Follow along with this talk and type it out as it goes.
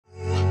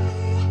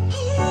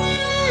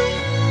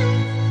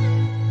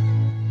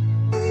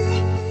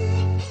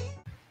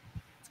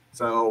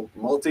So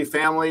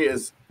multifamily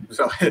is,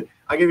 so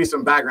I'll give you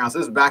some background. So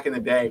this is back in the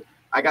day.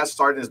 I got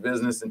started in this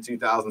business in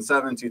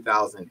 2007,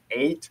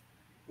 2008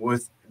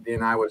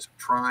 then I was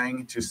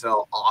trying to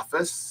sell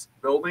office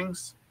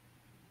buildings,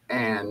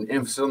 and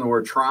emphasis on the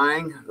word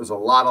trying. There's a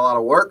lot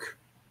of work,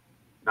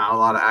 not a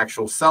lot of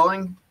actual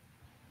selling.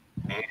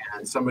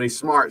 And somebody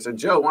smart said,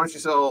 Joe, why don't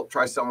you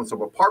try selling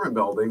some apartment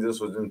buildings? This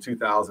was in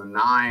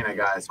 2009.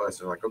 So I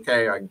said, like,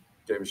 okay, I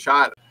gave it a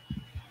shot.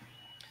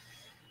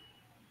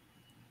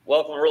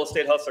 Welcome to Real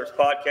Estate Hustlers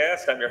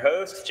Podcast. I'm your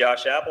host,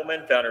 Josh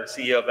Appleman, founder and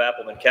CEO of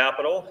Appleman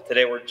Capital.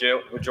 Today we're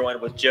joined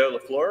with Joe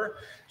LaFleur.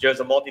 Joe's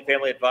a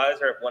multifamily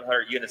advisor at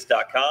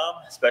 100units.com,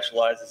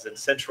 specializes in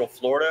Central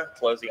Florida,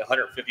 closing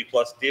 150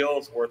 plus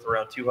deals worth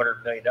around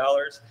 $200 million.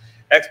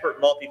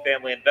 Expert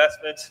multifamily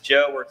investments.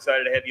 Joe, we're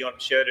excited to have you on the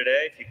show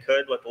today. If you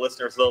could, let the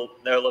listeners know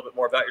a little bit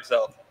more about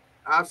yourself.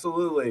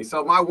 Absolutely.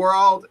 So my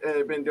world,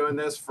 I've been doing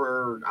this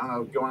for,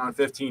 going on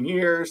 15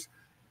 years.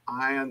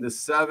 I am the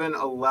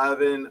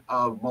 7-11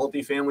 of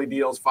multifamily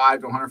deals, 5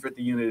 to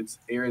 150 units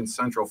here in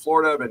Central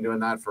Florida. I've been doing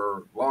that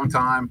for a long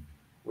time.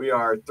 We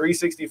are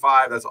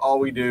 365. That's all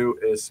we do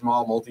is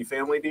small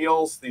multifamily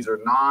deals. These are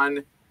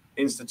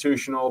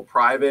non-institutional,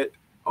 private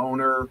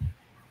owner,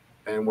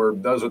 and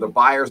those are the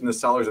buyers and the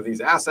sellers of these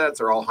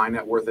assets are all high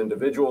net worth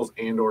individuals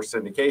and or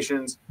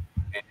syndications.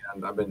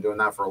 And I've been doing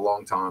that for a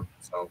long time.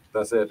 So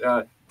that's it.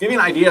 Give you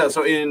an idea.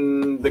 So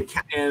in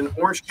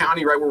Orange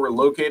County, right where we're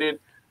located,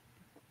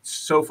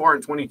 so far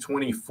in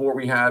 2024,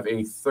 we have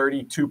a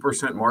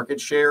 32% market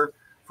share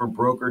for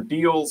broker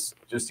deals,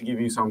 just to give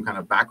you some kind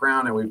of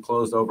background. And we've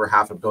closed over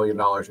 $500 million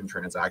in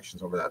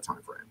transactions over that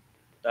time frame.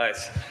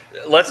 Nice.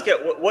 Let's get,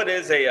 what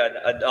is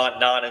a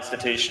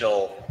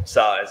non-institutional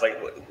size?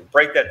 Like,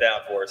 break that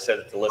down for us so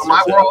that the listeners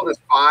My world is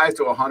 5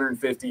 to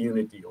 150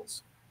 unit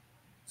deals.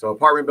 So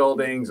apartment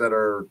buildings that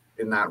are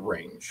in that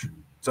range.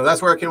 So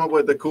that's where I came up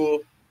with the cool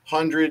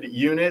 100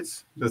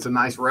 units. That's a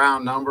nice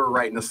round number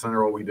right in the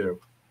center of what we do.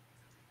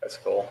 That's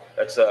cool.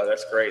 That's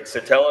great. So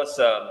tell us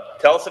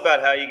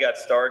about how you got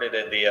started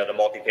in the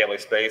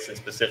multifamily space, and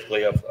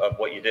specifically of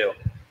what you do.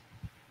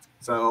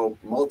 So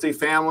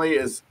multifamily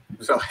is,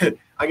 so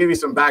I'll give you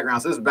some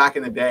background. So this is back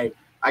in the day.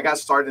 I got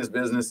started in this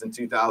business in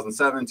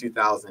 2007,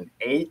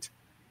 2008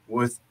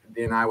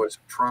 then I was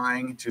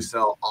trying to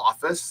sell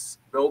office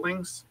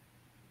buildings,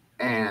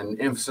 and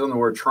emphasis on the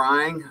word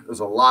trying. There's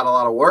a lot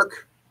of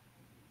work,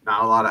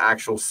 not a lot of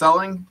actual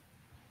selling.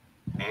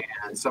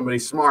 And somebody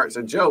smart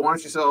said, Joe, why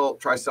don't you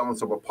try selling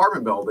some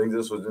apartment buildings?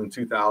 This was in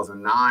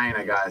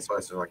 2009. So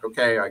I said, like,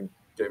 okay, I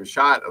gave it a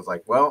shot. I was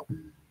like, well,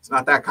 it's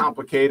not that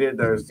complicated.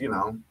 There's,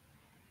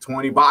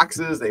 20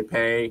 boxes. They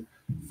pay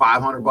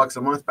 $500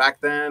 a month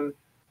back then. I'm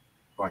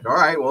like, all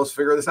right, well, let's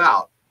figure this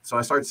out. So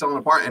I started selling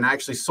apartments and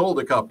actually sold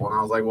a couple. And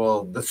I was like,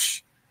 well,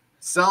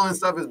 selling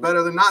stuff is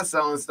better than not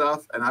selling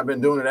stuff. And I've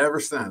been doing it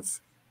ever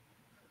since.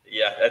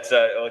 Yeah, that's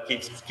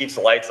it keeps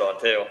the lights on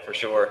too, for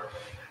sure.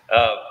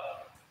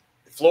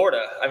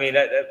 Florida, I mean,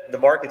 the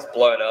market's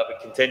blown up. It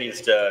continues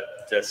to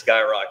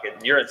skyrocket.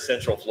 And you're in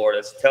Central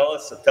Florida. So tell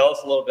us a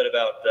little bit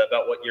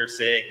about what you're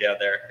seeing down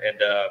there and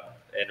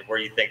where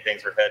you think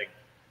things are heading.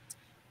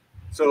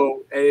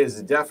 So it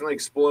is definitely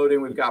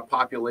exploding. We've got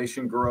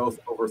population growth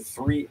over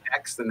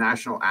 3x the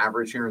national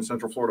average here in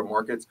Central Florida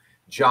markets.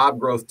 Job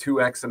growth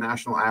 2x the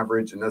national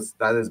average, and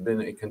that has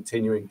been a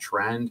continuing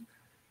trend,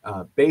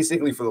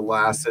 basically for the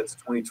last since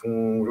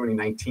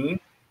 2019.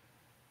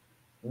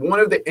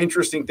 One of the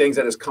interesting things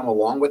that has come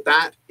along with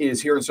that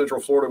is here in Central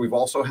Florida, we've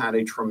also had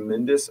a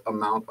tremendous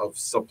amount of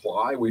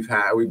supply. We've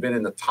been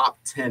in the top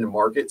 10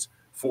 markets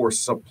for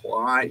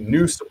supply,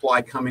 new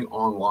supply coming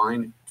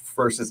online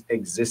versus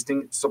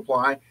existing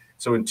supply.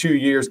 So in 2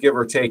 years, give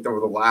or take, over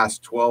the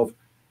last 12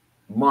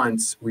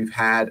 months, we've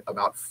had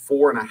about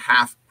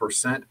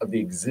 4.5% of the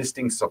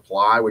existing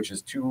supply, which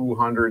is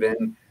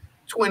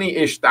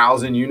 220-ish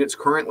thousand units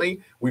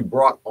currently we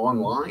brought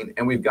online,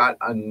 and we've got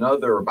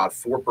another about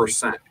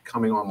 4%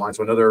 coming online.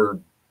 So another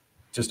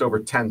just over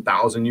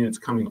 10,000 units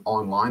coming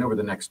online over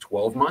the next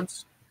 12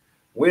 months,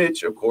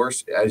 which of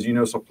course, as you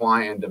know,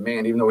 supply and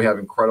demand, even though we have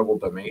incredible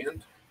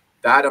demand,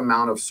 that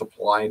amount of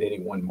supply in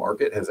any one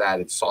market has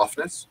added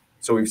softness.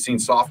 So we've seen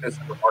softness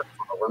in the market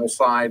on the rental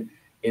side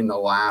in the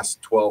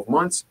last 12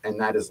 months, and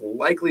that is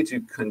likely to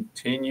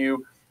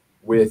continue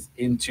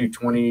into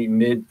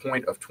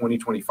midpoint of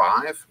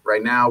 2025.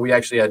 Right now, we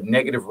actually had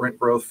negative rent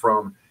growth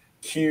from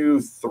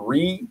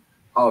Q3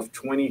 of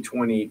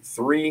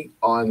 2023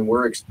 on.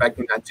 We're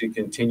expecting that to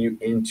continue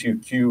into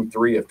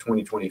Q3 of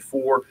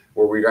 2024,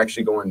 where we're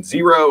actually going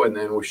zero, and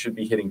then we should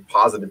be hitting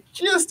positive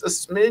just a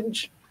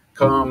smidge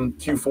come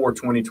Q4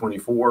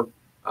 2024.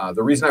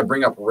 The reason I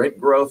bring up rent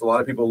growth, a lot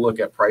of people look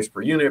at price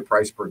per unit,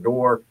 price per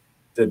door.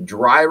 The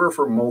driver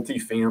for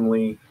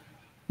multifamily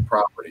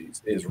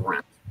properties is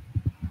rent.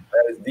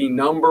 That is the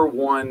number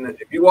one.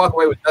 If you walk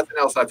away with nothing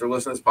else after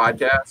listening to this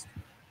podcast,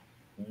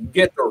 you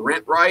get the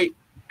rent right,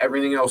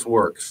 everything else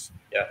works.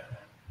 Yeah.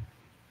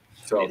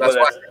 So that's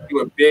why I do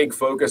a big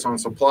focus on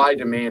supply,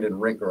 demand,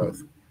 and rent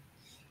growth.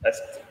 That's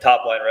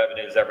top line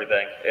revenue is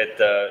everything.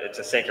 It's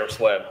a sink or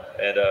swim,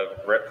 and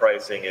rent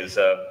pricing is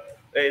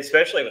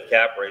especially with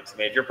cap rates. I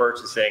mean, if you're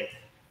purchasing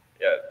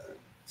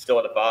still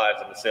in the fives,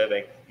 I'm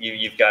assuming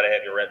you've got to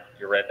have your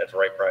rent at the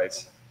right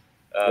price.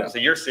 So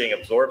you're seeing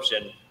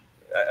absorption.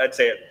 I'd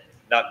say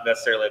not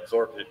necessarily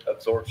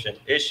absorption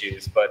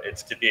issues, but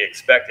it's to be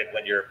expected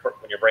when you're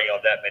bringing on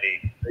that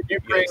many.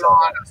 You bring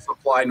on a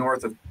supply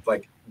north of,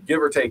 like,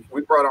 give or take,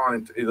 we brought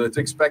on, its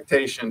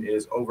expectation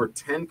is over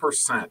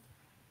 10%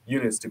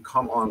 units to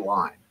come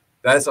online.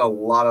 That's a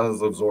lot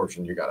of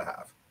absorption you got to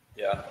have.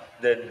 Yeah,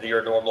 then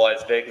your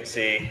normalized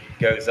vacancy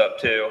goes up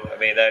too. I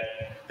mean,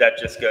 that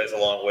just goes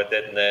along with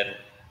it. And then,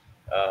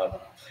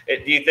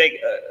 do you think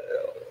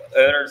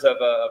owners of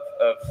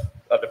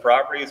the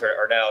properties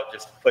are now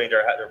just putting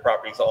their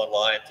properties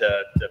online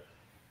to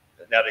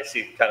now they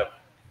see kind of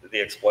the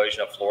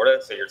explosion of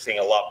Florida? So you're seeing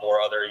a lot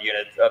more other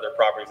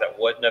properties that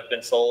wouldn't have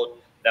been sold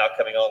now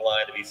coming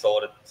online to be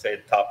sold at, say,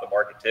 the top of the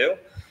market too.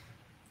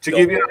 To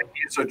give you an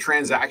idea, so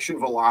transaction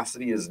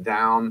velocity is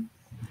down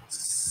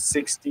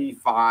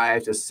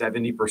 65 to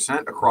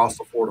 70% across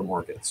the Florida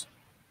markets.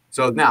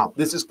 So now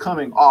this is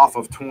coming off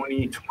of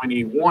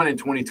 2021 and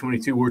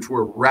 2022, which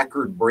were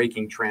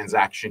record-breaking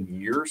transaction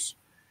years.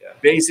 Yeah.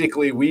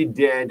 Basically, we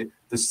did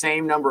the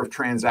same number of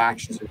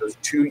transactions in those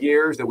 2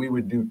 years that we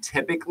would do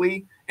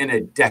typically in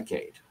a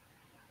decade.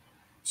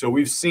 So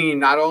we've seen,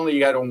 not only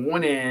you had on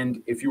one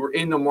end, if you were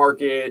in the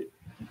market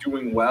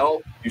doing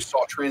well, you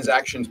saw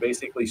transactions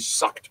basically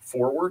sucked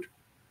forward,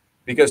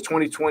 because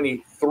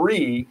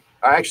 2023,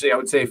 actually I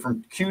would say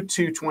from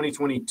Q2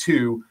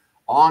 2022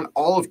 on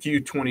all of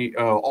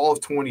all of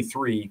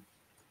 23,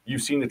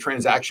 you've seen the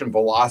transaction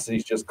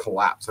velocities just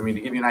collapse. I mean,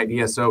 to give you an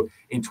idea, so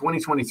in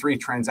 2023,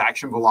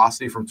 transaction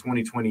velocity from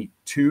 2022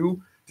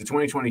 to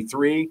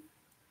 2023,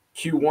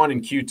 Q1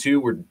 and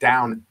Q2 were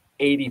down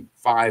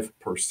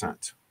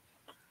 85%.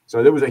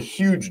 So there was a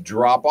huge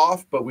drop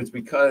off, but it's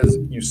because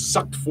you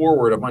sucked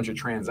forward a bunch of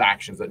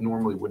transactions that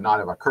normally would not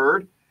have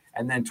occurred.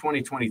 And then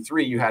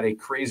 2023, you had a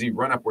crazy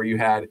run up where you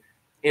had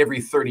every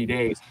 30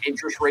 days,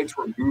 interest rates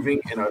were moving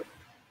in a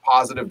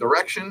positive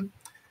direction.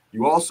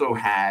 You also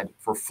had,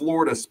 for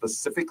Florida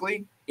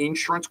specifically,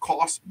 insurance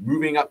costs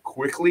moving up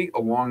quickly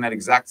along that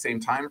exact same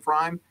time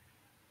frame.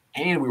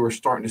 And we were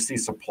starting to see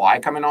supply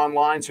coming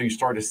online. So you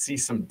started to see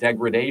some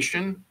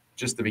degradation,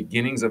 just the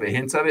beginnings of a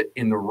hint of it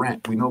in the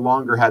rent. We no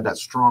longer had that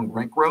strong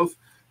rent growth.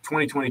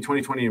 2020,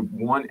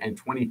 2021, and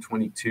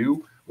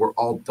 2022 were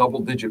all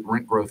double-digit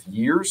rent growth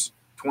years.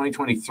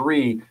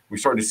 2023, we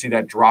started to see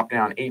that drop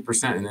down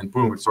 8%, and then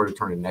boom, it started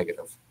turning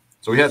negative.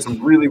 So we had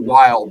some really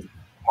wild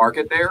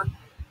market there.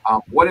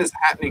 What is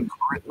happening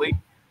currently?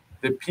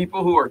 The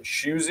people who are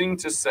choosing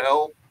to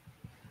sell,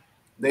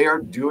 they are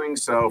doing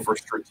so for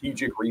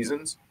strategic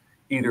reasons.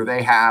 Either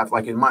they have,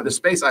 like in the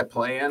space I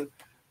play in,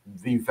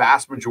 the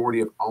vast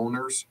majority of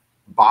owners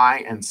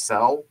buy and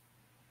sell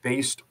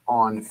based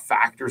on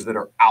factors that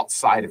are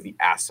outside of the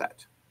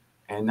asset.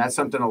 And that's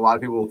something a lot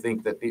of people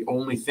think that the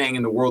only thing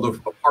in the world of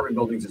apartment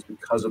buildings is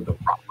because of the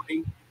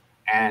property.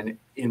 And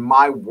in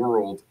my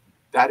world,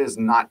 that is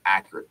not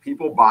accurate.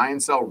 People buy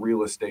and sell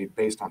real estate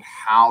based on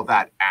how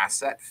that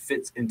asset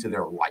fits into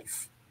their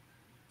life.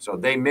 So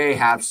they may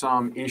have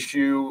some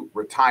issue,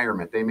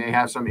 retirement. They may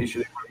have some issue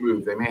they want to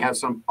move. They may have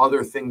some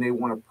other thing they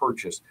want to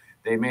purchase.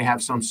 They may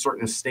have some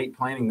certain estate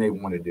planning they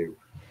want to do.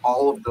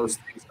 All of those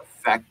things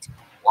affect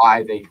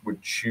why they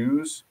would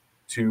choose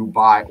to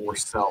buy or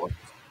sell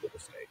real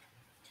estate.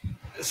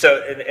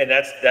 So, and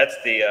that's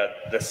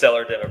the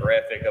seller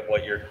demographic of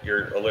what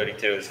you're alluding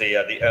to is the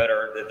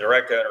owner, the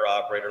direct owner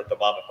operator, the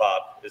mom and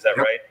pop. Is that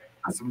right?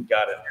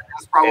 Got it.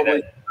 That's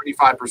probably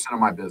 35% of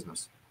my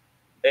business.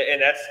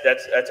 And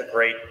that's a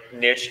great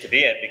niche to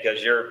be in,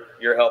 because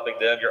you're helping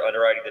them, you're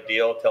underwriting the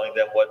deal, telling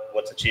them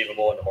what's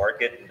achievable in the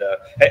market. And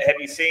have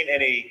you seen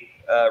any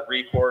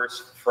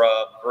recourse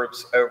from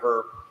groups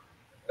over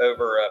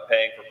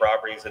paying for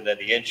properties, and then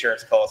the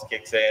insurance cost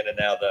kicks in, and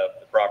now the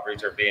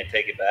properties are being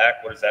taken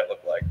back? What does that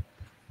look like?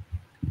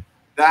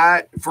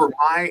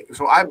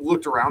 So I've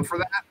looked around for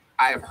that.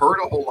 I have heard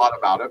a whole lot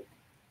about it,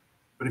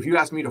 but if you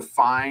ask me to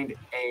find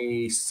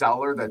a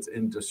seller that's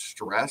in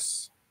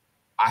distress,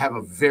 I have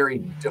a very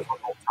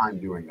difficult time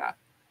doing that.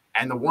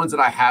 And the ones that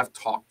I have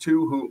talked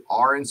to who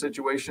are in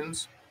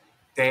situations,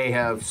 they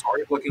have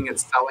started looking at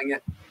selling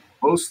it.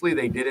 Mostly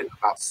they did it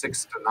about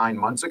 6 to 9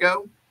 months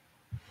ago.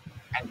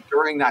 And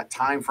during that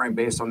time frame,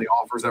 based on the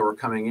offers that were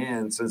coming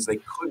in, since they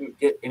couldn't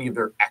get any of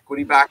their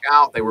equity back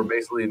out, they were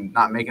basically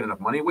not making enough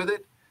money with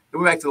it. They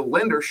went back to the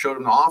lender, showed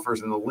them the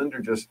offers, and the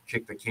lender just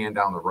kicked the can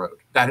down the road.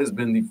 That has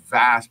been the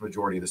vast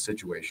majority of the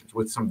situations,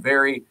 with some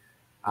very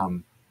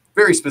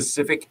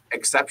specific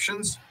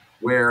exceptions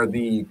where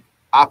the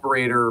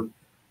operator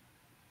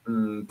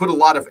put a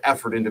lot of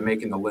effort into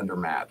making the lender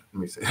mad. Let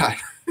me say that.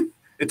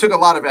 It took a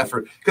lot of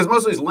effort, because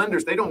most of these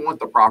lenders, they don't want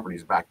the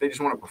properties back. They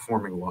just want a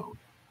performing loan.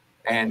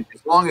 And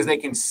as long as they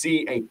can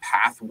see a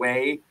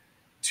pathway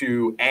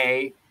to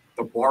the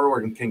borrower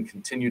can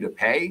continue to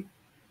pay,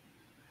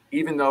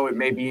 even though it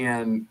may be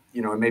in,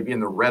 it may be in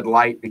the red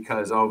light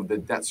because of the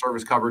debt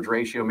service coverage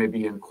ratio may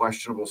be in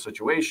questionable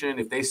situation.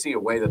 If they see a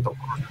way that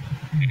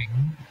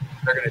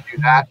they're going to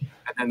do that,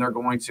 and then they're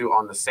going to,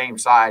 on the same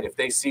side, if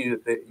they see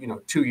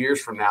that 2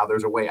 years from now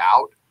there's a way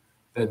out,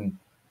 then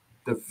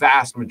the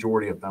vast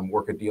majority of them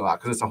work a deal out,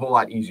 because it's a whole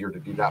lot easier to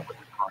do that with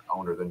the current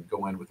owner than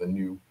go in with a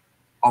new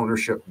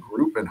ownership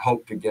group and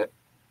hope to get,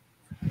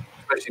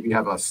 especially if you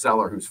have a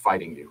seller who's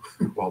fighting you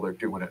while they're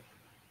doing it.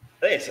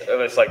 I think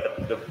it's like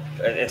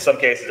in some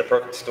cases the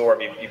perfect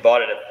storm. You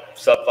bought it at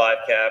sub 5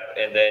 cap,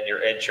 and then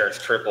your insurance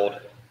tripled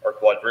or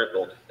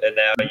quadrupled, and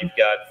now you've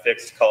got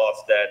fixed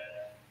costs that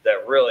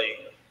really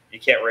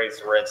you can't raise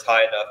the rents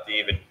high enough to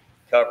even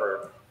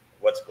cover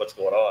what's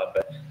going on.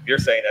 But you're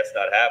saying that's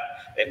not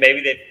happening.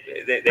 Maybe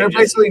they're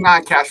basically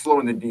not cash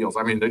flowing the deals.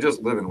 I mean, they're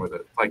just living with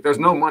it. Like, there's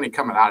no money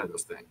coming out of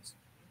those things.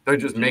 They're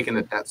just making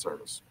the debt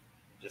service.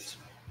 Just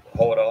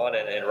hold on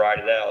and ride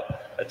it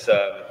out. That's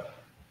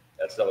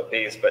another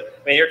piece. But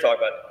I mean, you're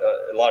talking about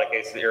a lot of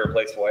cases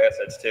irreplaceable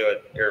assets too, and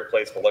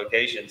irreplaceable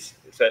locations,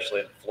 especially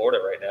in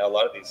Florida right now. A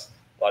lot of these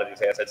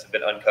assets have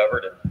been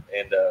uncovered,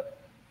 and I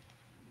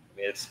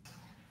mean,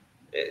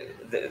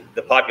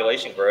 the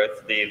population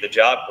growth, the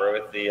job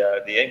growth,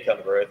 the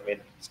income growth. I mean,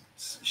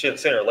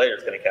 sooner or later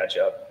it's going to catch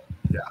up.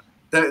 Yeah,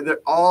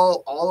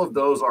 all of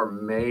those are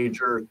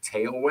major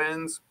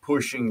tailwinds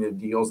pushing the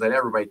deals that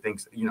everybody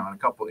thinks,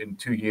 in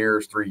 2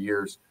 years, 3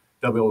 years,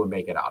 they'll be able to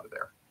make it out of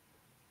there.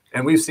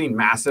 And we've seen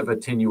massive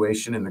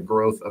attenuation in the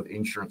growth of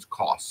insurance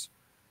costs.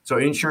 So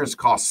insurance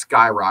costs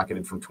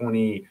skyrocketed from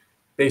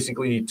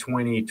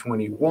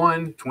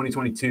 2021,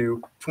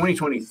 2022,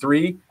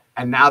 2023,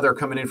 and now they're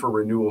coming in for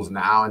renewals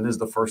now. And this is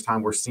the first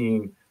time we're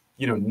seeing,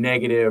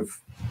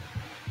 negative.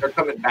 They're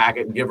coming back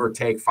at give or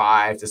take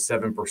 5 to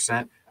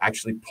 7%,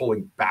 actually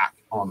pulling back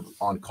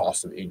on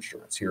cost of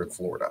insurance here in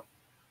Florida.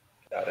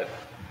 Got it.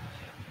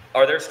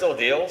 Are there still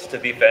deals to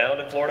be found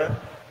in Florida?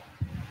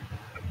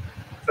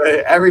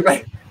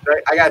 Everybody.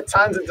 I got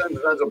tons and tons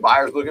and tons of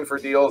buyers looking for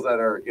deals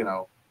that are,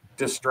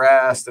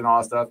 distressed and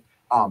all that stuff.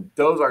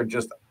 Those are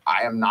just,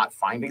 I am not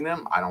finding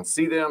them. I don't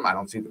see them. I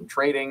don't see them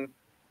trading.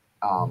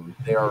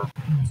 They are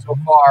so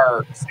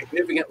far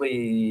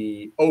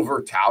significantly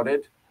over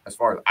touted as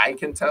far as I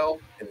can tell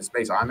in the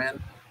space I'm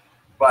in.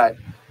 But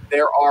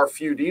there are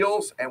few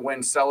deals. And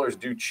when sellers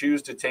do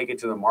choose to take it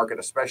to the market,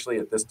 especially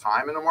at this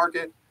time in the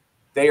market,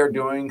 they are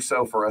doing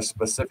so for a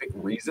specific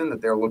reason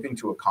that they're looking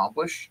to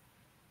accomplish.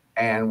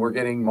 And we're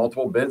getting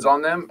multiple bids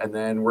on them, and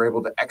then we're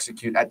able to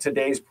execute at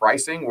today's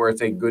pricing where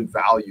it's a good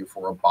value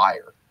for a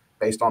buyer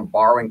based on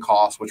borrowing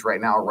costs, which right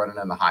now are running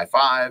in the high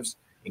 5s,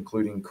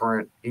 including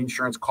current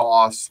insurance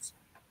costs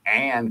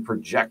and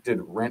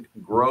projected rent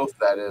growth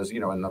that is,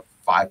 in the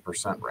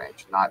 5%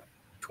 range, not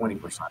 20%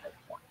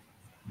 anymore.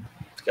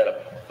 It's got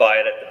to buy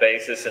it at the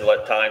basis and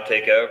let time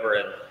take over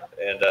and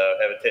have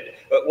it.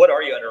 But what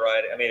are you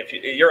underwriting? I mean, if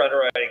you're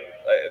underwriting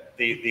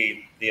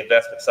the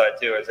investment side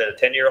too, is it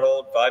a 10-year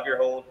hold, 5-year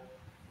hold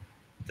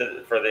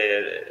for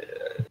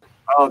the?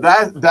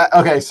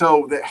 Okay.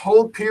 So the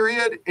hold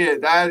period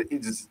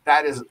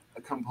that is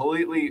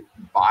completely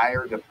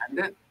buyer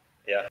dependent,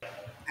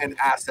 and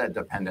asset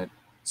dependent.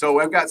 So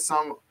we've got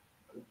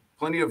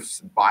plenty of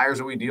buyers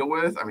that we deal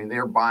with. I mean,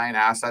 they're buying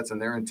assets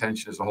and their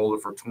intention is to hold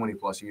it for 20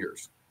 plus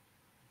years.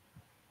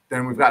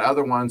 Then we've got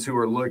other ones who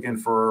are looking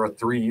for a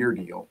 3-year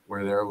deal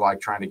where they're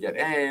like trying to get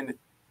in,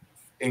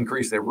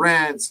 increase their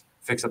rents,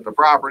 fix up the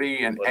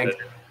property, and exit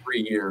in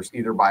 3 years,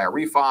 either by a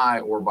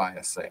refi or by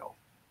a sale.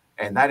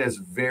 And that is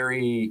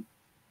very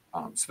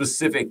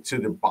specific to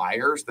the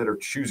buyers that are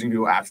choosing to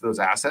go after those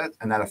assets,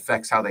 and that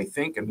affects how they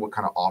think and what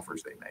kind of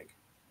offers they make.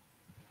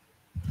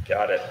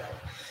 Got it.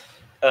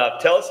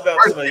 Tell us about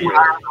some of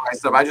the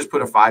stuff. I just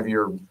put a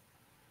 5-year,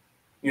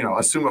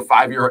 assume a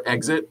 5-year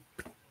exit,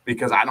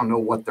 because I don't know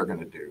what they're going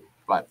to do.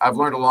 But I've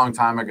learned a long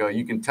time ago,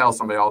 you can tell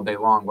somebody all day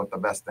long what the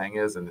best thing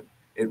is. And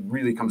it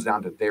really comes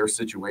down to their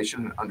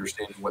situation and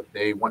understanding what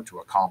they want to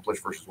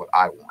accomplish versus what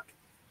I want.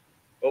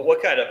 Well,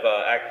 what kind of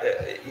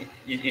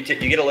you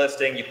get a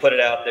listing, you put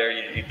it out there,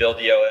 you build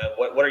the OM.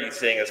 What are you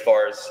seeing as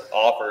far as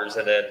offers,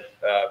 and then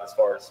as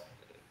far as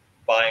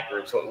buying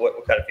groups?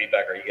 What kind of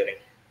feedback are you getting?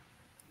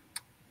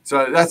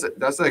 So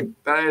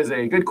that is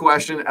a good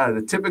question.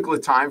 The typical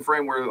time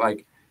frame, we're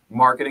like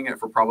marketing it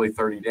for probably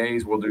 30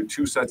 days. We'll do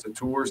 2 sets of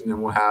tours, and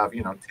then we'll have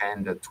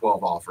 10 to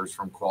 12 offers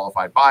from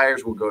qualified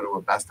buyers. We'll go to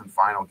a best and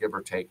final, give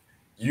or take,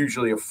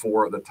 usually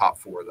the top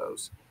 4 of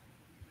those.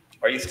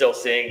 Are you still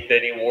seeing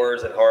bidding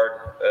wars and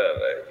hard,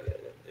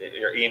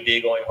 your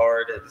EMD going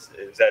hard?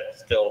 Is that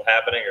still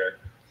happening,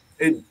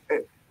 or?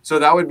 So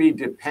that would be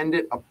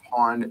dependent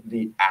upon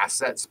the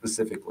asset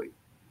specifically.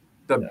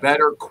 The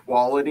better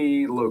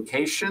quality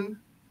location,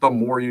 the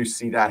more you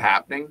see that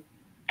happening,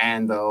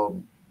 and the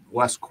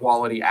less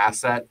quality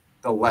asset,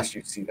 the less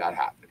you see that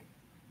happening.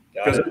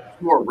 Because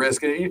it's more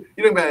risk. You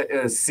think about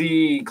a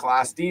C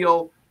class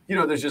deal,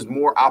 there's just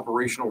more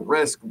operational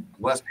risk.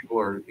 Less people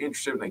are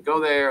interested when they go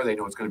there. They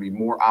know it's going to be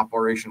more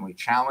operationally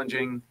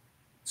challenging.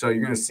 So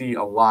you're going to see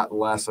a lot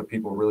less of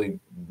people really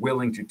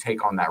willing to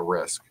take on that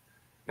risk.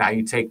 Now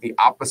you take the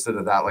opposite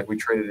of that, like we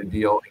traded a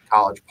deal in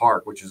College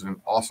Park, which is an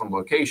awesome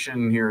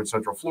location here in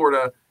Central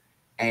Florida.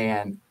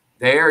 And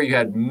there you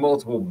had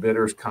multiple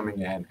bidders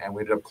coming in, and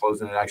we ended up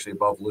closing it actually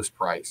above list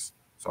price.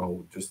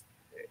 So just,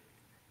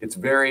 it's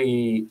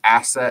very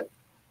asset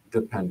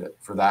dependent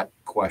for that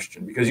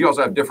question, because you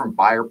also have different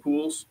buyer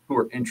pools who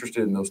are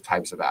interested in those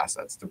types of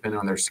assets, depending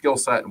on their skill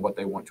set and what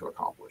they want to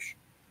accomplish.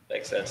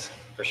 Makes sense,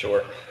 for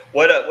sure.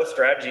 What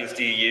strategies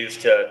do you use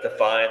to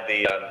find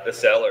the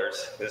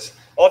sellers? Because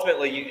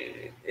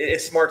ultimately,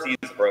 it's smart to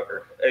use a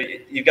broker.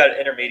 You've got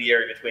an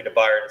intermediary between the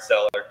buyer and the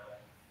seller,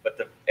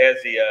 but as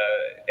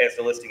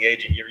the listing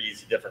agent, you're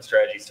using different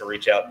strategies to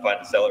reach out and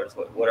find the sellers.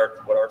 What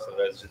are some of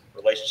those?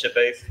 Relationship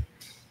based?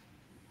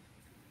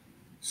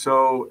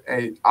 So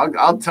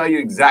I'll tell you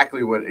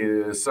exactly what it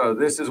is. So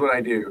this is what I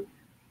do.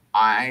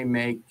 I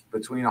make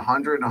between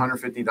 100 and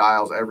 150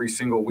 dials every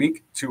single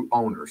week to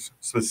owners,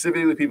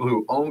 specifically people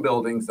who own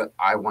buildings that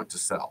I want to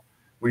sell.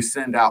 We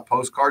send out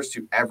postcards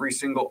to every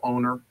single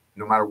owner,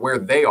 no matter where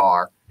they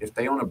are. If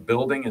they own a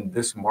building in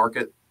this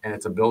market and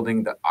it's a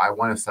building that I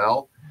want to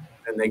sell,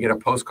 then they get a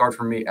postcard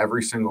from me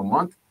every single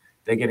month.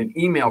 They get an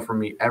email from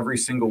me every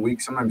single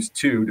week, sometimes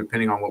two,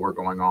 depending on what we're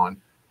going on.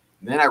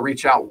 Then I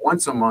reach out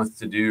once a month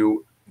to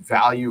do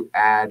value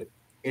add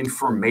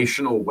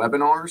informational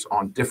webinars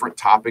on different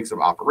topics of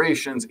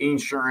operations,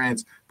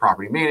 insurance,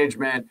 property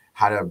management,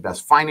 how to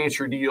best finance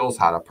your deals,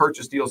 how to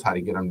purchase deals, how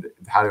to get them,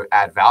 how to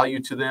add value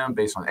to them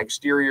based on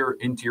exterior,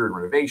 interior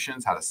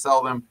renovations, how to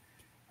sell them.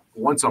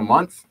 Once a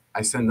month,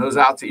 I send those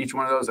out to each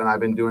one of those, and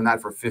I've been doing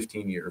that for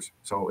 15 years.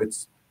 So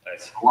it's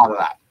nice. A lot of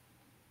that.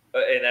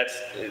 And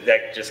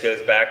that just goes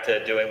back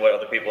to doing what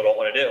other people don't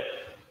want to do.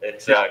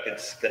 It's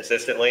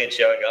consistently and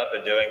showing up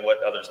and doing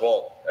what others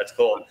won't. That's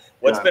cool.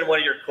 What's been one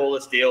of your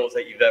coolest deals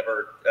that you've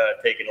ever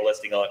taken a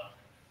listing on?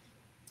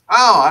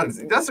 Oh,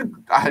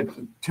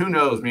 who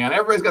knows, man.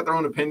 Everybody's got their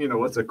own opinion of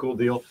what's a cool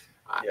deal.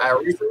 I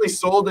recently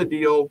sold a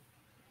deal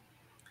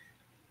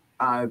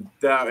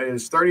that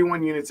is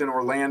 31 units in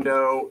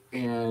Orlando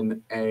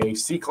in a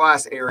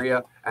C-class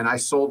area, and I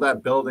sold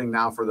that building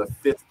now for the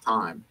 5th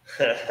time.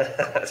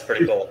 That's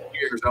pretty cool.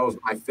 That was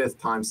my 5th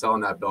time selling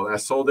that building. I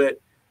sold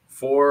it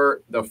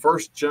for the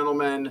first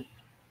gentleman,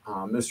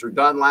 Mr.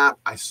 Dunlap.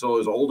 I sold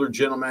his older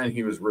gentleman.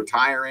 He was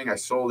retiring. I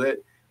sold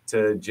it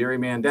to Jerry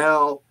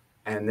Mandel,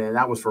 and then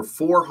that was for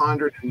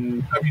 $400.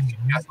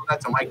 I sold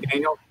that to Mike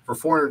Daniel for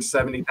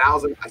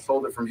 $470,000. I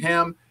sold it from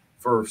him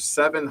for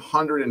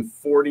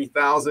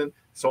 $740,000.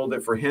 Sold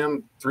it for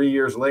him 3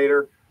 years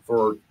later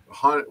for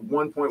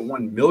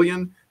 $1.1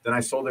 million. Then I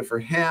sold it for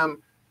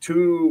him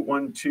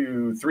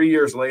 3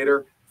 years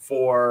later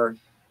for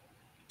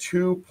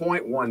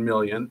 $2.1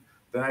 million.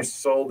 Then I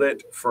sold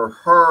it for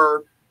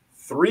her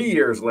 3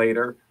 years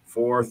later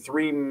for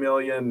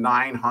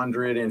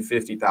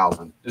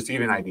 $3,950,000. Just to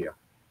give you an idea.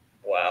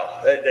 Wow,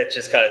 that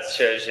just kind of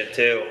shows you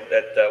too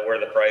that where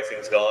the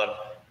pricing's gone.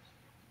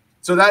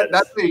 So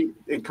that's a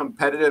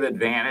competitive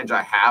advantage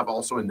I have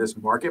also in this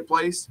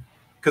marketplace,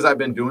 because I've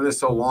been doing this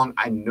so long.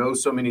 I know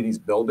so many of these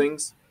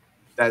buildings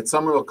that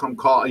someone will come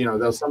call.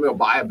 Somebody will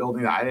buy a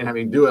building that I didn't have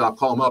anything to do with. I'll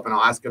call them up and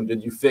I'll ask them,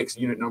 "Did you fix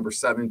unit number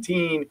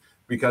 17?"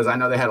 Because I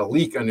know they had a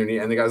leak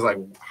underneath. And the guy's like,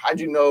 "How'd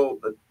you know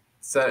that?"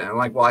 And I'm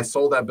like, "Well, I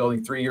sold that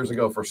building 3 years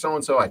ago for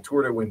so-and-so. I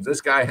toured it when this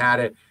guy had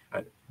it."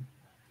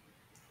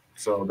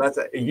 So that's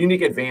a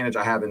unique advantage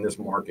I have in this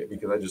market,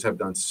 because I just have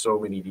done so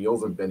many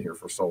deals and been here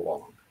for so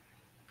long.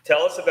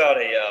 Tell us about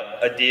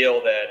a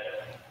deal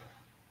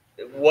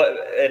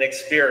an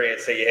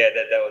experience that you had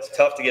that was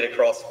tough to get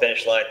across the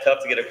finish line,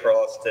 tough to get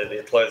across to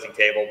the closing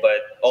table,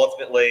 but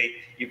ultimately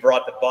you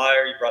brought the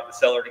buyer, you brought the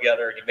seller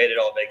together, and you made it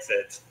all make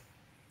sense.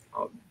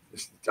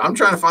 I'm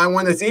trying to find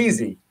one that's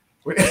easy.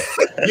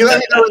 You let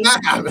me know when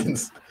that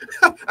happens.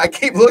 I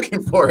keep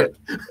looking for it.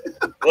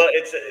 Well,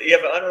 you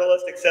have an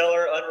unrealistic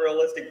seller,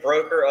 unrealistic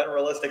broker,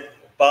 unrealistic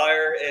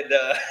buyer, and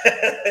a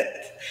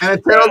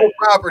terrible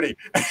property.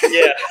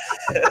 Yeah.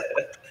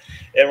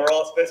 And we're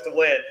all supposed to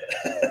win.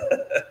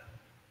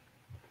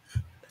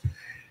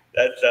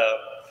 That's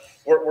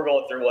we're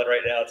going through one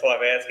right now. That's why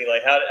I'm asking.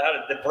 Like, how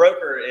did the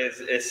broker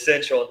is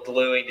essential in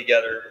gluing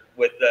together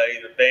with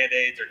either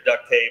Band-Aids or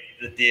duct tape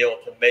the deal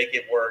to make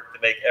it work,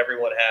 to make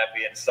everyone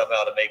happy, and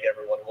somehow to make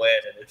everyone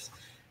win. And it's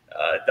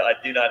I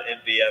do not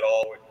envy at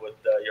all with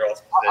your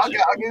all's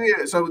position. I'll give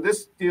you. So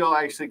this deal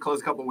I actually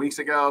closed a couple of weeks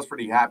ago. I was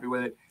pretty happy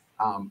with it.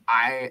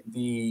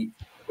 We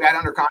had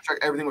under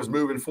contract. Everything was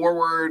moving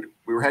forward.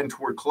 We were heading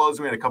toward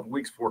closing. We had a couple of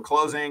weeks before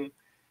closing,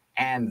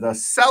 and the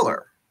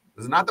seller,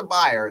 this is not the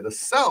buyer, the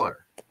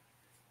seller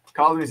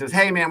calls me and says,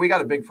 "Hey man, we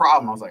got a big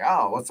problem." I was like,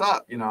 "Oh, what's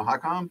up? How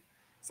come?"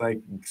 It's like,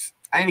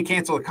 "I need to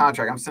cancel the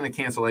contract. I'm sending a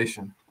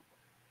cancellation."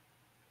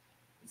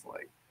 It's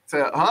like,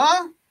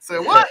 huh? Say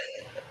what?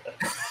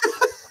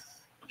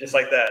 Just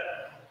like that.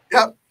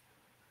 Yep.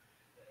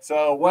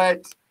 So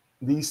what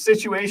the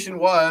situation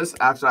was,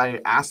 after I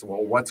asked,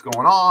 "Well, what's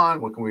going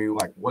on? What can we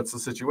what's the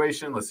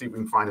situation? Let's see if we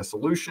can find a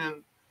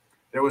solution."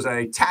 There was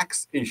a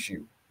tax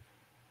issue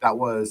that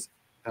was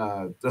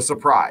the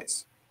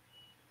surprise.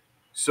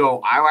 So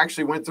I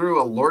actually went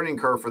through a learning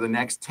curve for the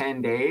next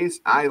 10 days.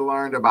 I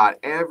learned about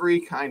every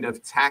kind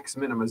of tax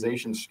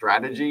minimization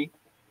strategy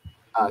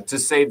to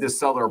save this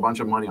seller a bunch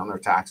of money on their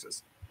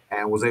taxes,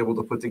 and was able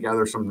to put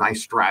together some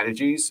nice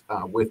strategies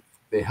with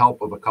the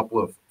help of a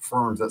couple of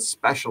firms that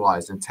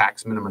specialize in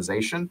tax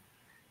minimization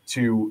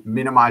to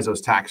minimize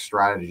those tax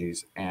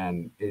strategies,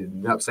 and it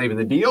ended up saving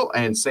the deal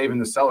and saving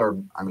the seller,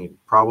 I mean,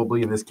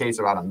 probably in this case,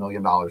 about $1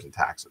 million in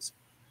taxes.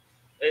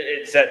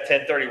 Is that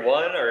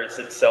 1031 or is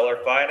it seller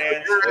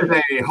finance?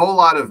 There's a whole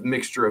lot of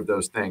mixture of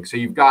those things. So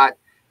you've got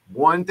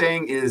one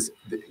thing is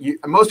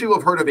most people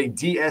have heard of a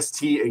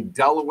DST, a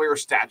Delaware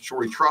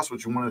Statutory Trust,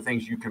 which is one of the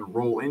things you can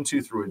roll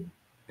into through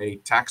a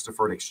tax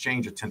deferred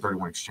exchange, a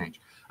 1031 exchange.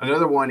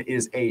 Another one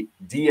is a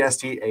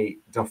DST, a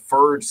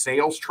deferred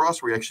sales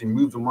trust, where you actually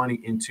move the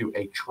money into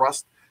a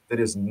trust that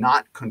is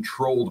not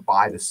controlled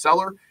by the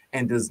seller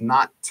and does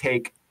not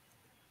take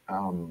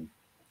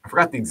I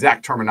forgot the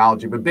exact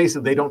terminology, but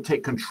basically they don't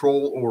take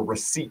control or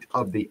receipt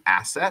of the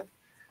asset.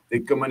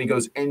 The money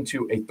goes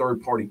into a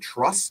third-party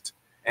trust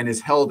and is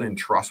held in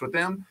trust with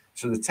them.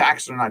 So the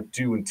taxes are not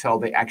due until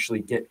they actually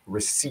get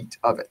receipt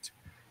of it,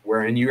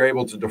 wherein you're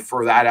able to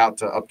defer that out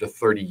to up to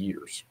 30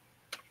 years.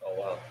 Oh,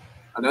 wow.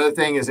 Another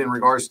thing is in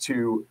regards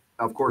to,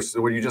 of course,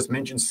 what you just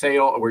mentioned,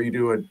 sale, where you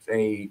do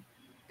a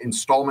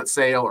installment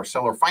sale or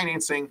seller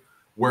financing,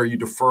 where you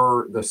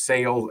defer the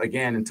sale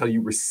again until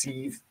you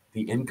receive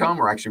the income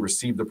or actually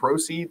receive the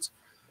proceeds.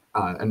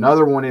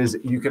 Another one is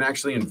you can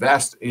actually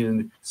invest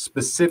in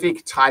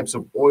specific types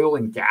of oil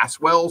and gas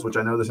wells, which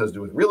I know this has to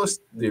do with real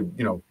estate,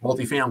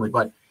 multifamily,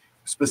 but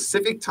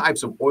specific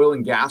types of oil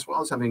and gas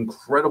wells have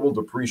incredible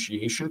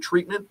depreciation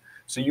treatment.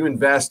 So you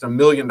invest $1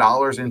 million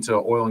into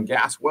oil and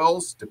gas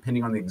wells,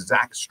 depending on the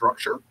exact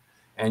structure,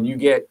 and you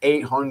get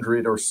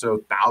 $800,000 or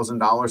so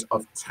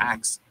of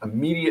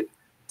immediate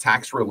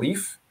tax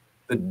relief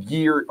the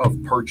year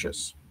of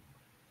purchase.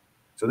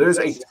 So there's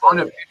a ton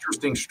of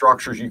interesting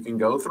structures you can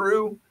go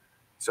through.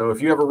 So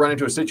if you ever run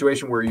into a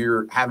situation where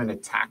you're having a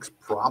tax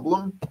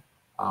problem,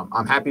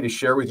 I'm happy to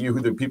share with you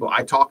who the people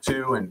I talk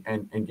to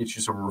and get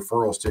you some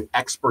referrals to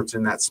experts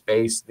in that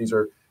space. These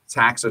are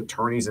tax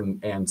attorneys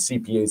and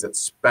CPAs that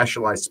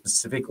specialize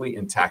specifically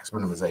in tax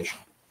minimization.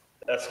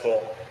 That's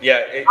cool.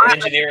 Yeah,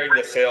 engineering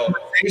the sale.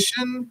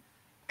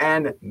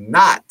 And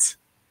not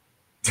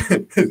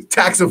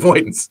tax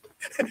avoidance.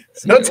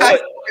 No tax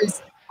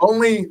avoidance,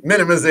 only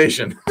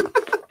minimization.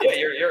 Yeah,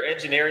 you're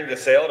engineering the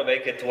sale to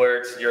make it to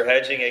where you're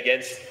hedging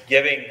against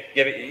giving.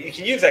 You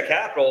can use that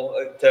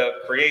capital to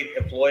create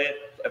employment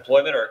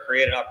or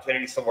create an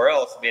opportunity somewhere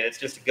else. I mean, it's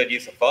just a good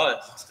use of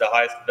funds. It's the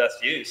highest and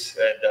best use,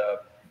 and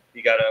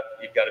you've got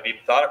to be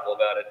methodical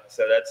about it.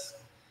 So that's.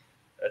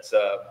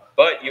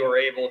 But you were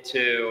able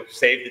to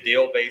save the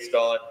deal based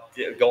on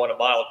going a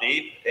mile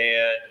deep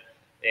and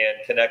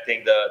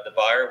connecting the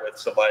buyer with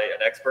somebody,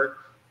 an expert.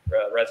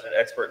 Resident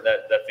expert in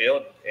that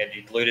field, and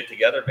you glued it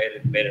together,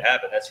 made it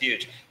happen. That's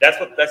huge. That's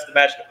the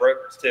magic of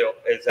brokers too,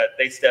 is that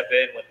they step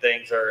in when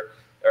things are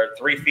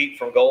 3 feet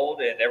from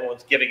gold and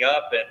everyone's giving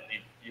up, and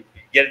you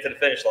get it to the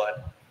finish line.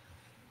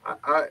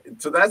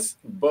 So that's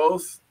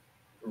both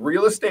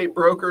real estate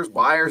brokers,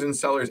 buyers and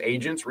sellers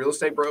agents, real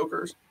estate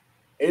brokers.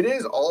 It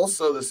is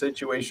also the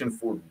situation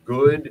for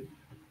good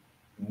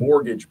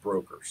mortgage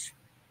brokers.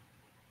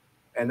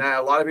 And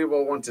now a lot of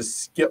people want to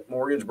skip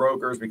mortgage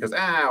brokers because,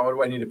 what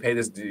do I need to pay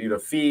this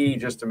fee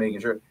just to make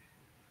sure?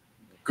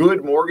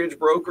 Good mortgage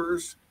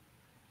brokers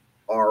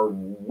are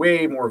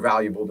way more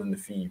valuable than the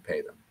fee you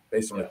pay them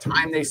based on the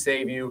time they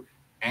save you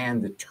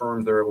and the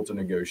terms they're able to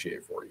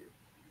negotiate for you.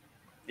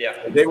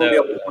 Yeah. They will be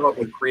able to come up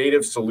with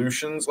creative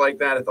solutions like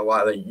that at the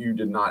lot that you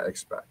did not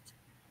expect.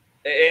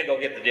 And they'll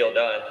get the deal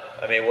done.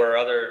 I mean,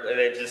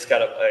 they've just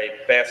got a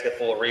basket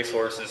full of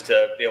resources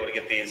to be able to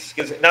get these,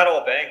 because not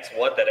all banks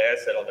want that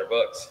asset on their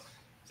books.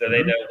 So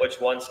they know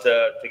which ones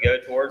to go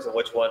towards and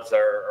which ones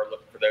are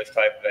looking for those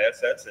type of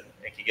assets and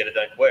can get it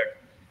done quick.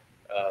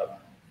 And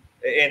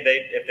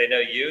if they know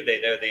you,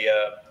 they know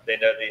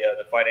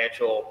the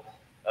financial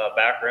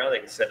background. They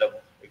can send them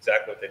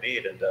exactly what they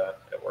need, and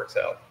it works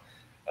out.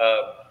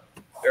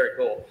 Very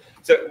cool.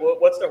 So,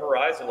 what's the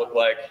horizon look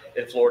like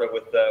in Florida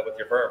with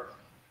your firm?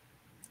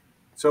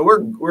 So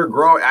we're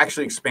growing,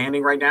 actually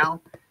expanding right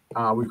now.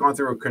 We've gone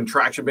through a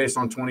contraction based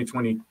on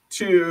 2022,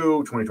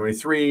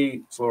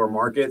 2023, slower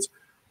markets.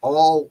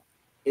 All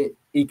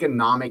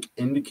economic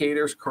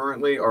indicators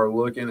currently are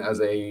looking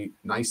as a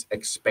nice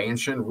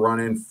expansion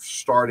running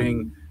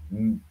starting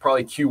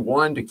probably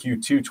Q1 to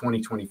Q2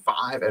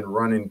 2025 and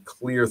running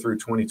clear through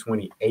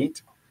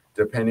 2028,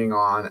 depending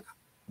on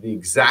the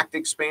exact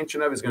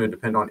expansion of it is going to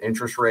depend on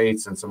interest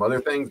rates and some other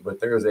things,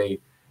 but there's a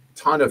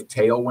ton of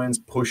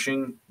tailwinds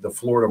pushing the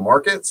Florida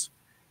markets.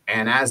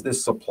 And as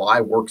this supply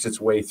works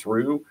its way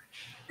through,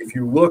 if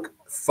you look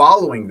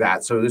following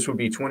that, so this would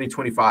be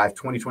 2025,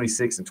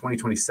 2026, and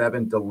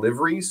 2027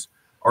 deliveries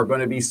are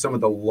going to be some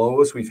of the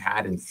lowest we've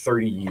had in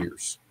 30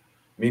 years,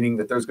 meaning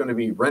that there's going to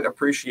be rent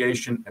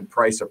appreciation and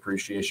price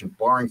appreciation,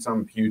 barring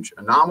some huge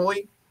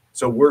anomaly.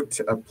 So we're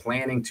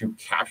planning to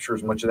capture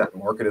as much of that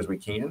market as we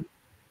can.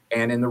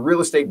 And in the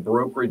real estate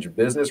brokerage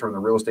business, or in the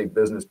real estate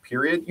business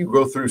period, you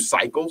go through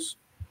cycles.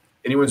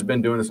 Anyone who's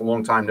been doing this a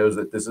long time knows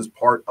that this is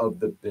part of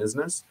the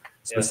business.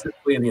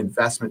 Specifically in the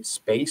investment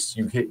space,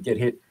 you get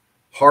hit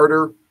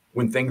harder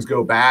when things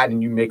go bad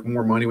and you make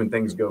more money when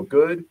things go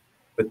good.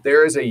 But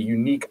there is a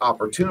unique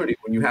opportunity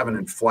when you have an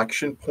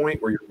inflection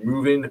point where you're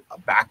moving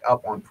back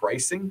up on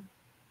pricing,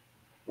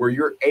 where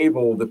you're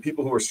able, the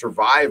people who are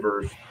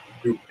survivors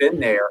who've been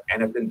there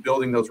and have been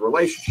building those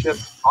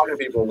relationships, talking to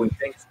people, when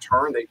things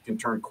turn, they can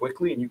turn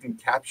quickly and you can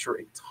capture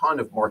a ton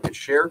of market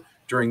share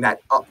during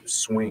that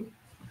upswing.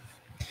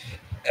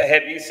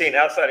 Have you seen,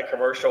 outside of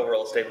commercial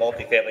real estate,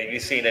 multifamily, have you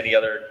seen any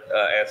other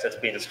assets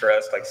being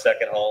distressed, like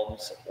second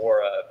homes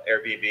or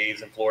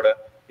Airbnbs in Florida?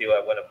 People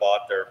that went and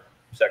bought their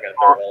second and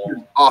third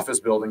home. Office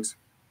buildings.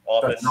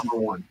 Office. That's number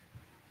one.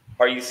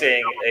 Are you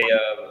seeing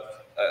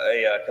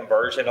a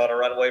conversion on a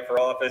runway for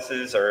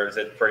offices, or is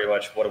it pretty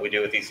much what do we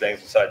do with these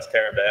things besides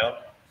tear them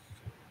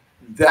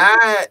down?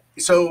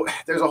 So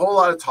there's a whole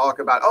lot of talk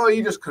about, oh,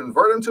 you just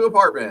convert them to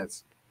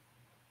apartments.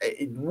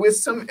 With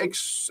some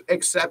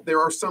except there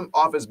are some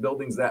office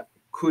buildings that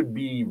could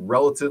be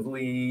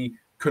relatively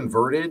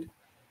converted.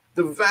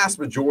 The vast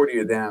majority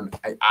of them,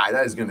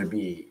 that is going to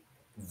be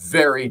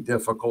very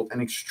difficult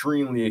and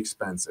extremely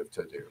expensive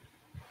to do.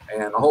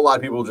 And a whole lot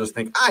of people just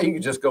think, you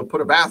could just go put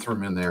a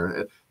bathroom in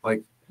there.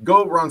 Like,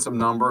 go run some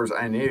numbers,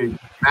 and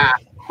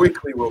math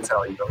quickly will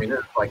tell you. I mean,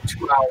 there's like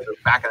 2 hours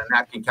of back of the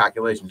napkin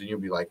calculations, and you'll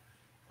be like,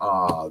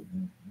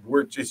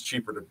 we're just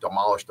cheaper to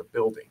demolish the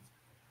building.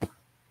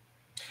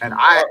 And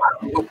I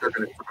hope they're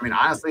going to. I mean,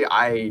 honestly,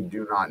 I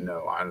do not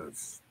know. I'm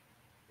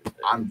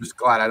just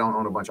glad I don't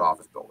own a bunch of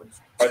office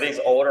buildings. Are these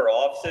older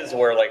offices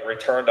where like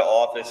return to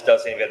office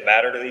doesn't even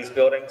matter to these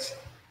buildings?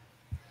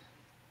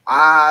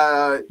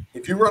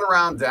 If you run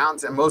around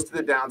downtown, most of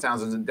the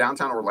downtowns,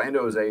 downtown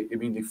Orlando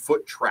the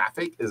foot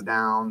traffic is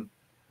down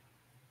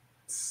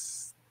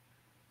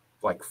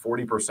like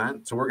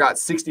 40%. So we've got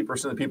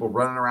 60% of the people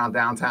running around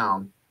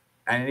downtown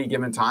at any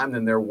given time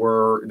than it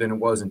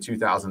was in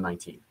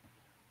 2019.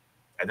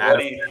 And what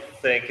do you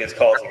think is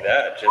causing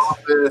that? Just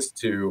office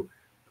to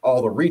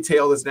all the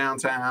retail that's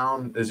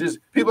downtown. It's just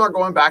people aren't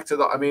going back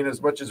to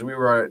as much as we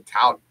were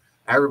tout,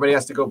 everybody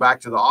has to go back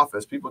to the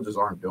office. People just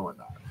aren't doing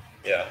that.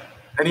 Yeah.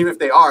 And even if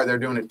they are, they're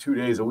doing it 2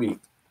 days a week,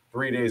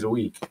 3 days a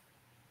week.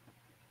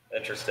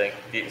 Interesting.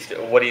 Do you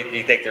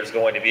think there's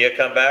going to be a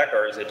comeback,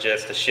 or is it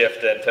just a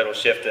total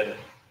shift in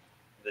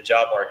the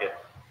job market?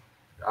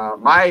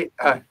 I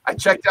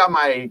checked out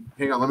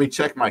hang on, let me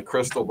check my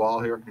crystal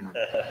ball here.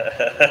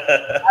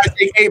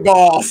 Magic 8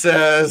 ball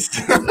says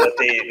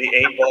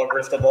the 8 ball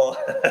crystal ball.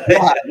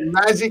 Yeah,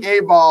 Magic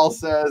 8 ball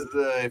says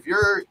if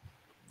you're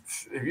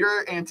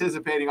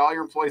anticipating all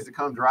your employees to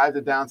come drive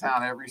to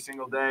downtown every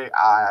single day,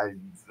 I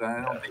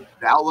don't think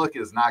the outlook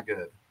is not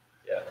good.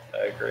 Yeah,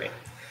 I agree.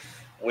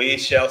 We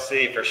shall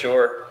see for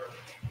sure.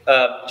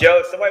 Joe,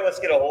 if somebody wants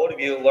to get a hold of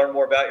you, learn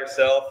more about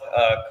yourself,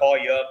 call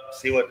you up,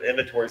 see what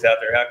inventory's out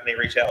there, how can they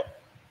reach out?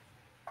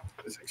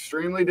 It's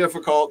extremely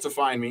difficult to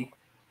find me.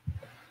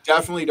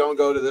 Definitely don't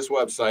go to this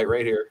website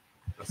right here.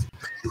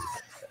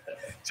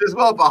 Just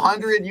up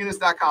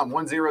 100units.com,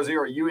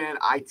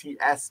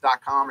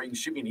 100units.com, or you can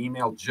shoot me an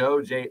email, Joe,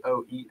 at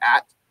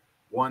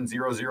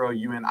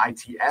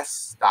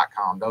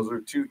 100units.com. Those are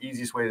 2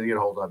 easiest ways to get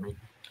a hold of me.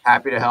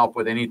 Happy to help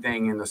with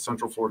anything in the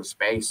Central Florida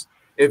space.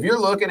 If you're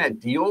looking at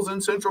deals in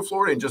Central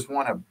Florida and just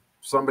want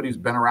somebody who's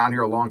been around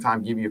here a long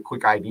time give you a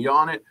quick idea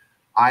on it,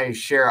 I'm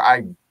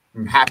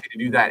happy to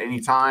do that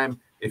anytime.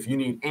 If you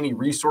need any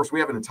resource, we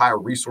have an entire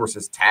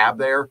resources tab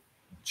there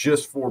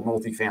just for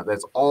multifamily.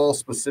 That's all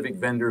specific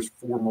vendors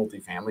for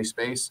multifamily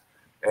space.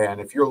 And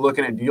if you're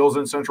looking at deals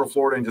in Central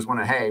Florida and just want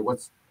to,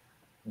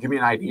 give me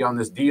an idea on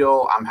this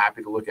deal, I'm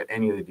happy to look at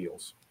any of the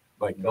deals.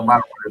 Like, no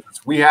matter what,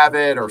 if we have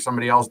it or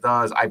somebody else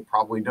does, I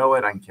probably know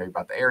it. I can tell you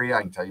about the area.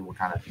 I can tell you what's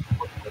going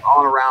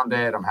on around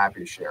it. I'm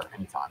happy to share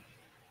anytime.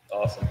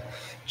 Awesome.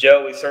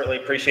 Joe, we certainly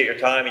appreciate your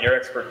time and your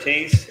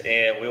expertise,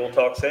 and we will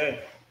talk soon.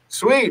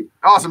 Sweet.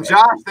 Awesome.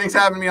 Josh, thanks for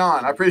having me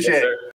on. I appreciate it.